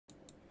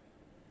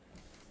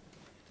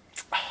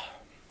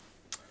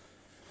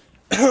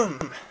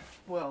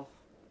Well,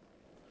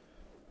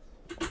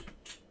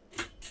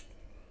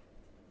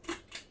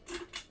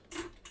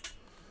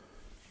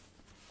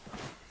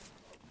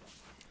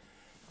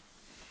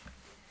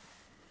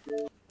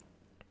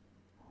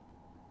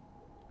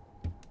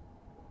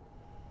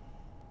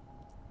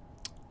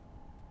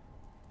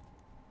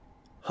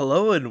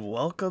 hello and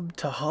welcome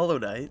to Hollow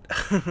Knight.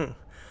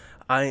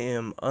 I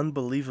am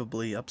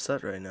unbelievably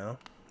upset right now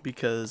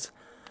because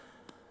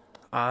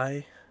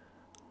I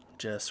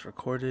just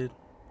recorded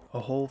a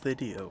whole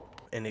video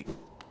and it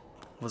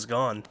was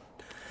gone.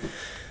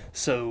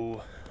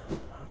 So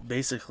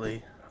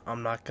basically,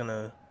 I'm not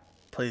gonna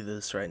play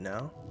this right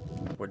now.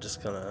 We're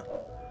just gonna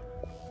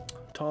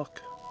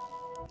talk.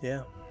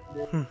 Yeah.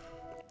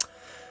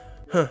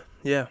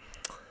 Yeah.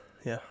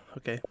 Yeah.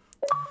 Okay.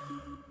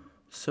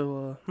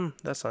 So,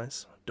 that's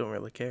nice. Don't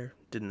really care.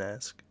 Didn't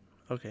ask.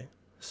 Okay.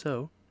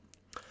 So,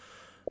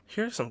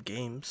 here are some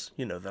games,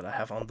 that I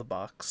have on the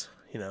box,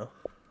 I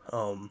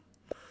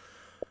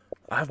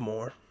have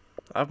more.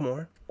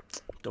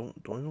 Don't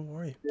even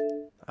worry.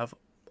 I have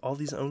all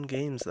these own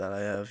games that I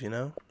have,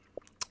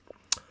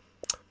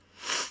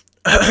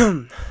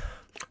 I'm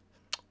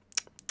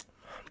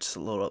just a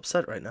little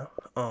upset right now.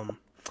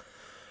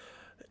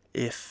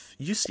 If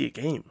you see a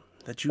game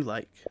that you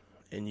like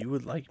and you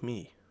would like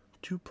me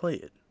to play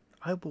it,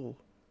 I will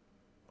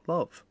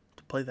love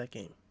to play that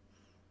game.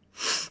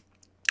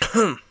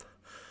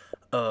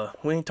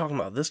 We ain't talking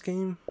about this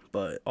game,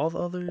 but all the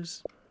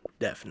others,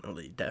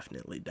 definitely.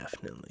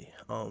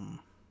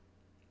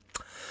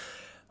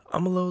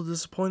 I'm a little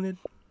disappointed.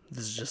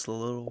 This is just a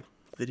little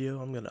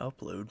video I'm gonna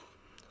upload.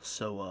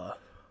 So,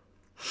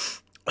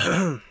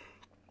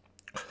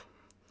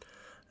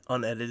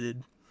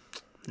 unedited.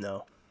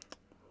 No.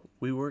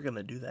 We were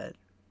gonna do that,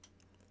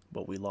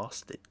 but we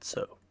lost it,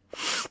 so.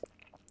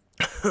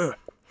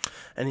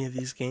 Any of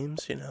these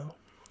games,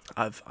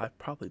 I've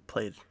probably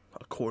played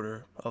a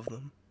quarter of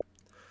them.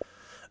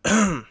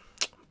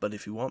 But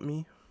if you want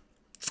me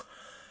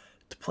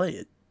to play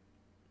it,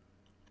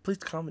 please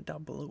comment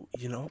down below.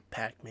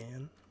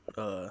 Pac-Man.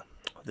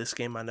 This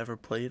game I never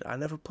played. I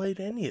never played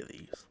any of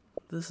these.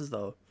 This is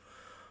the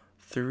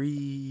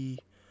three.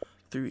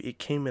 It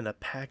came in a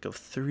pack of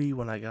 3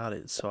 when I got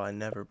it, so I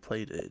never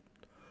played it.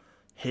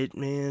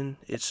 Hitman.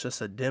 It's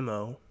just a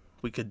demo.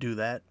 We could do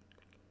that.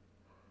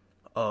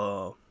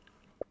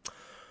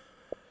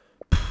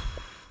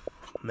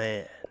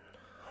 Man.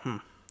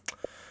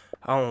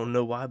 I don't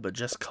know why, but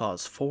Just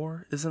Cause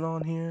 4 isn't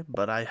on here.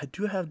 But I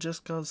do have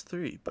Just Cause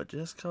 3. But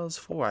Just Cause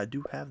 4, I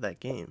do have that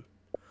game.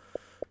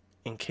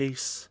 In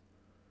case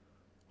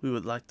we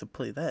would like to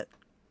play that,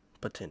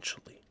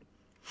 potentially.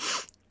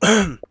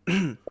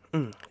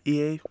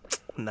 EA?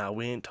 Nah,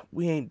 we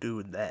ain't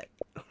doing that.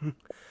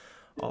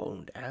 All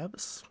owned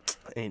apps?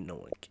 Ain't no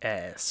one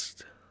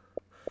asked.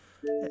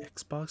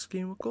 Xbox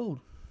Game with Gold.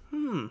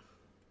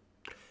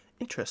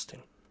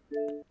 Interesting.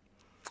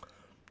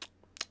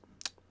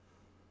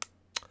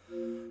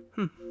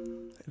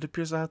 It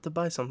appears I have to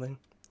buy something.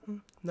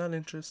 Not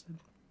interested.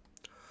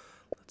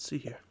 Let's see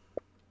here.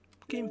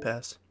 Game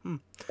Pass.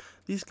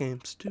 These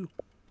games too.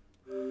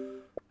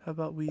 How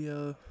about we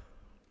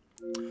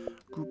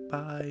group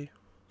by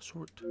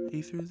sort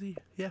A through Z?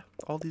 Yeah,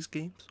 all these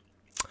games.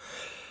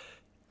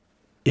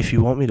 If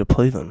you want me to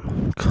play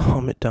them,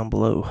 comment down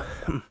below.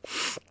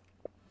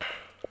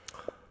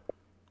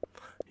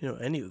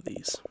 Any of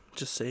these.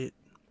 Just say it.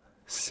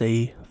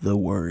 Say the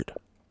word.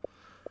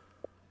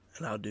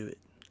 And I'll do it.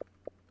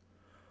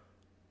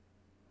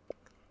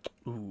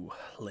 Ooh,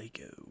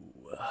 Lego.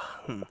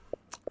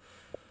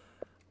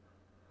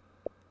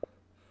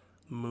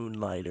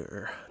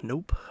 Moonlighter.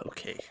 Nope.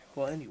 Okay.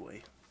 Well,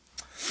 anyway.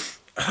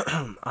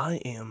 I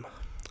am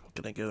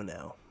gonna go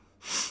now.